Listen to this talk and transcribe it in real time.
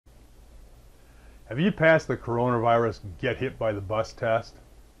Have you passed the coronavirus get hit by the bus test?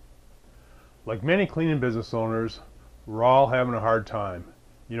 Like many cleaning business owners, we're all having a hard time.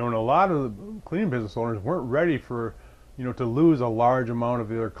 And a lot of the cleaning business owners weren't ready for, to lose a large amount of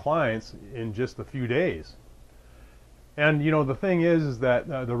their clients in just a few days. And the thing is that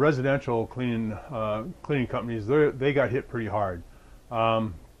the residential cleaning companies, they got hit pretty hard.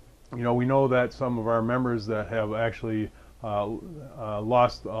 We know that some of our members that have actually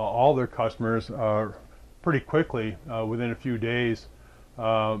lost all their customers pretty quickly within a few days.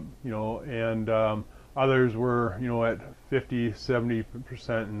 And others were, at 50, 70%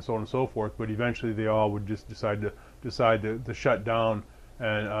 and so on and so forth. But eventually, they all would just decide to shut down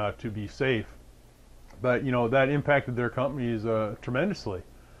and to be safe. But that impacted their companies tremendously.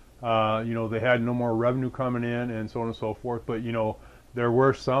 They had no more revenue coming in and so on and so forth. But there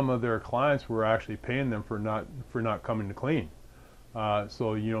were some of their clients who were actually paying them for not coming to clean.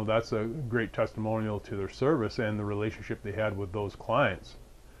 So that's a great testimonial to their service and the relationship they had with those clients.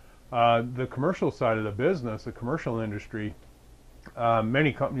 The commercial side of the business, the commercial industry,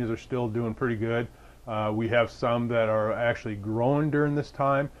 many companies are still doing pretty good. We have some that are actually growing during this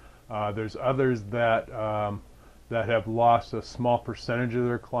time. There's others that have lost a small percentage of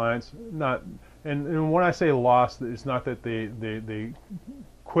their clients. And when I say lost, it's not that they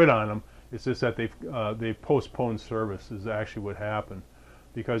quit on them. It's just that they postponed service is actually what happened,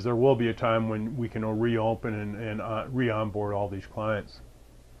 because there will be a time when we can reopen and re-onboard all these clients.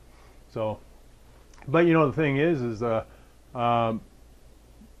 So, but the thing is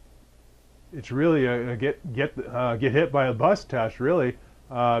it's really a get hit by a bus test, really,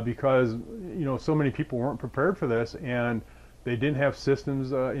 because so many people weren't prepared for this, and they didn't have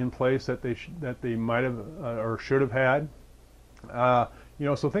systems in place that they might have or should have had.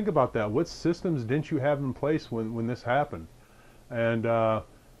 So think about that. What systems didn't you have in place when this happened? And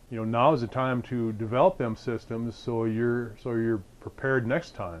now is the time to develop them systems so you're prepared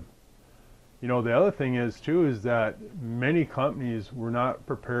next time. The other thing is that many companies were not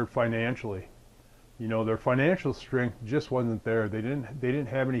prepared financially. Their financial strength just wasn't there. They didn't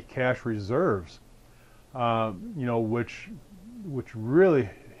have any cash reserves, which really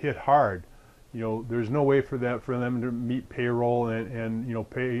hit hard. There's no way for them to meet payroll and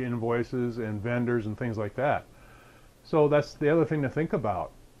pay invoices and vendors and things like that. So that's the other thing to think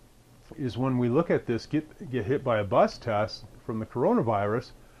about, is when we look at this get hit by a bus test from the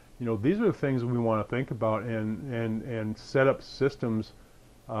coronavirus. These are the things we want to think about and set up systems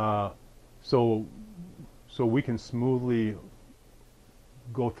so we can smoothly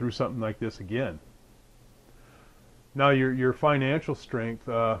go through something like this again. Now, your financial strength,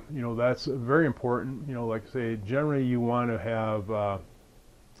 that's very important. Like I say, generally you want to have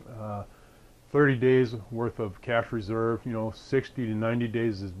 30 days worth of cash reserve. 60 to 90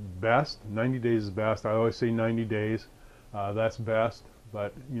 days is best. 90 days is best. I always say 90 days. That's best.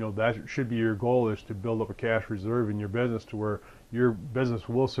 But that should be your goal, is to build up a cash reserve in your business to where your business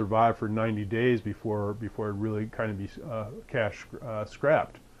will survive for 90 days before it really kind of be cash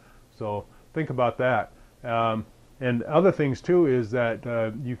scrapped. So think about that. And other things too is that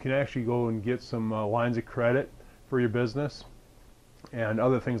you can actually go and get some lines of credit for your business and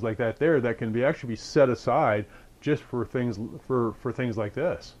other things like that that can actually be set aside just for things like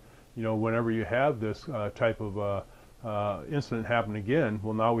this. Whenever you have this type of incident happen again,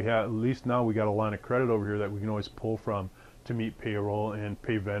 well, now we got a line of credit over here that we can always pull from to meet payroll and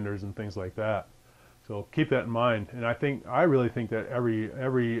pay vendors and things like that. So keep that in mind. And I really think that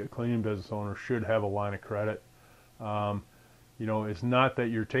every cleaning business owner should have a line of credit. It's not that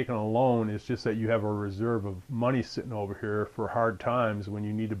you're taking a loan, it's just that you have a reserve of money sitting over here for hard times when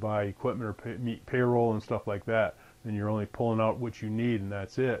you need to buy equipment or meet payroll and stuff like that. Then you're only pulling out what you need, and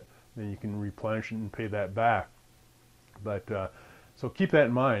that's it. Then you can replenish it and pay that back. But so keep that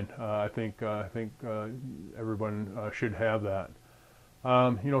in mind. I think everyone should have that.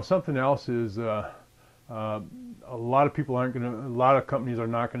 Something else is a lot of companies are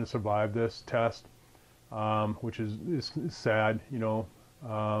not going to survive this test. Which is sad,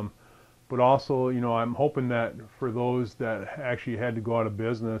 but also, I'm hoping that for those that actually had to go out of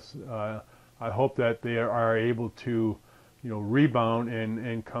business, I hope that they are able to, rebound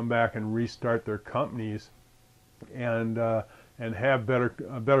and come back and restart their companies, and have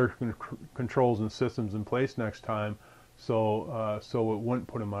better controls and systems in place next time, so it wouldn't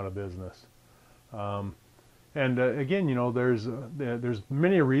put them out of business. And again, there's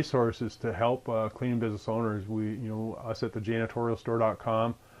many resources to help cleaning business owners. Us at the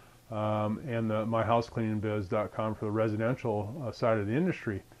janitorialstore.com and the myhousecleaningbiz.com for the residential side of the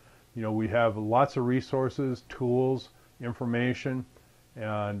industry. We have lots of resources, tools, information,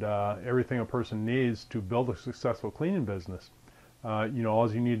 and everything a person needs to build a successful cleaning business. All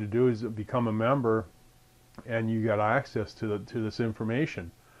you need to do is become a member, and you got access to this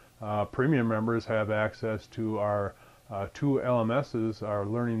information. Premium members have access to our 2 LMSs, our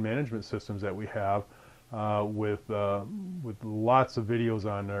learning management systems that we have, with lots of videos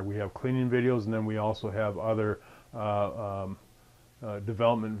on there. We have cleaning videos, and then we also have other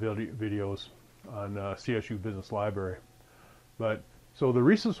development videos on CSU Business Library. But so the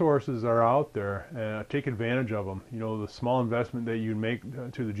resources are out there. Take advantage of them. The small investment that you make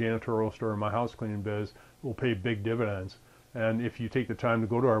to the janitorial store and my house cleaning biz will pay big dividends. And if you take the time to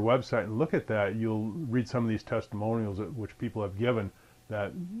go to our website and look at that, you'll read some of these testimonials which people have given,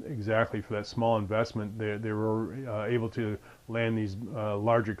 that exactly for that small investment they were able to land these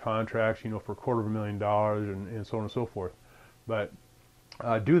larger contracts, for $250,000 and so on and so forth. But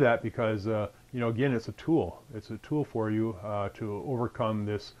do that because again, it's a tool. It's a tool for you to overcome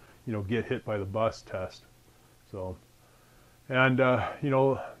this get hit by the bus test. So, and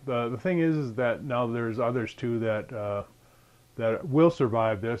the thing is that now there's others too that will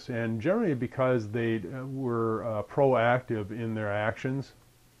survive this, and generally because they were proactive in their actions.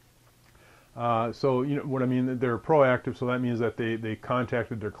 So what I mean, they're proactive, so that means that they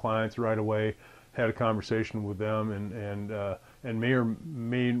contacted their clients right away, had a conversation with them, and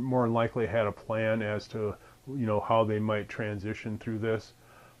may more than likely had a plan as to how they might transition through this.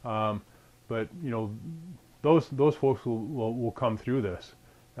 But those folks will come through this,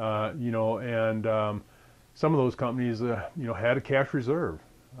 and some of those companies had a cash reserve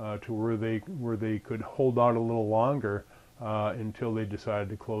to where they could hold out a little longer until they decided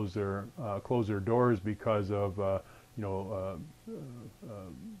to close their doors because of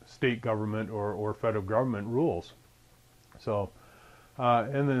state government or federal government rules. So,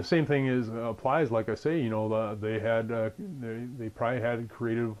 and then the same thing applies. Like I say, they probably had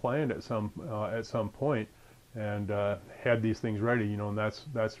created a plan at some point and had these things ready. And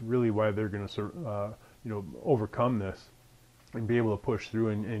that's really why they're going to overcome this and be able to push through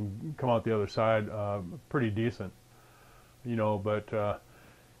and come out the other side pretty decent. But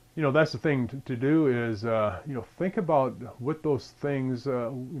that's the thing to do is think about what those things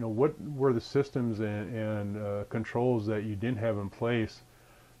what were the systems and controls that you didn't have in place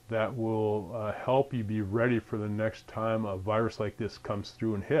that will help you be ready for the next time a virus like this comes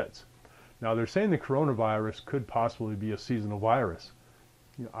through and hits. Now they're saying the coronavirus could possibly be a seasonal virus.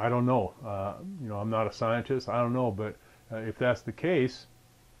 I don't know. I'm not a scientist. I don't know. But if that's the case,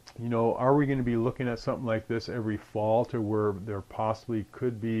 are we going to be looking at something like this every fall to where there possibly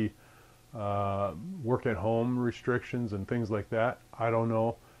could be work at home restrictions and things like that? I don't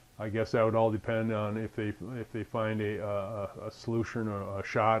know. I guess that would all depend on if they find a solution or a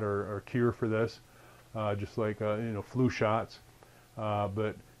shot or cure for this, just like flu shots.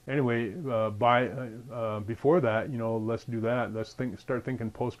 But anyway, before that, let's do that. Let's start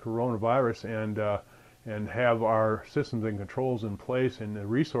thinking post-coronavirus and have our systems and controls in place and the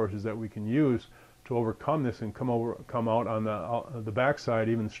resources that we can use to overcome this and come out on the backside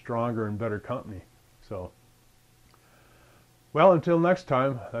even stronger and better company. So, well, until next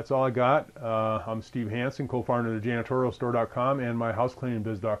time, that's all I got. I'm Steve Hansen, co-founder of thejanitorialstore.com and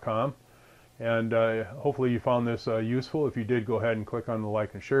myhousecleaningbiz.com. And hopefully you found this useful. If you did, go ahead and click on the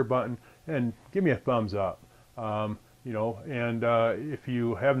like and share button and give me a thumbs up. And if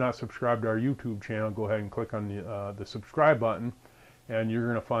you have not subscribed to our YouTube channel, go ahead and click on the subscribe button, and you're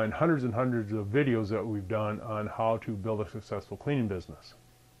going to find hundreds and hundreds of videos that we've done on how to build a successful cleaning business.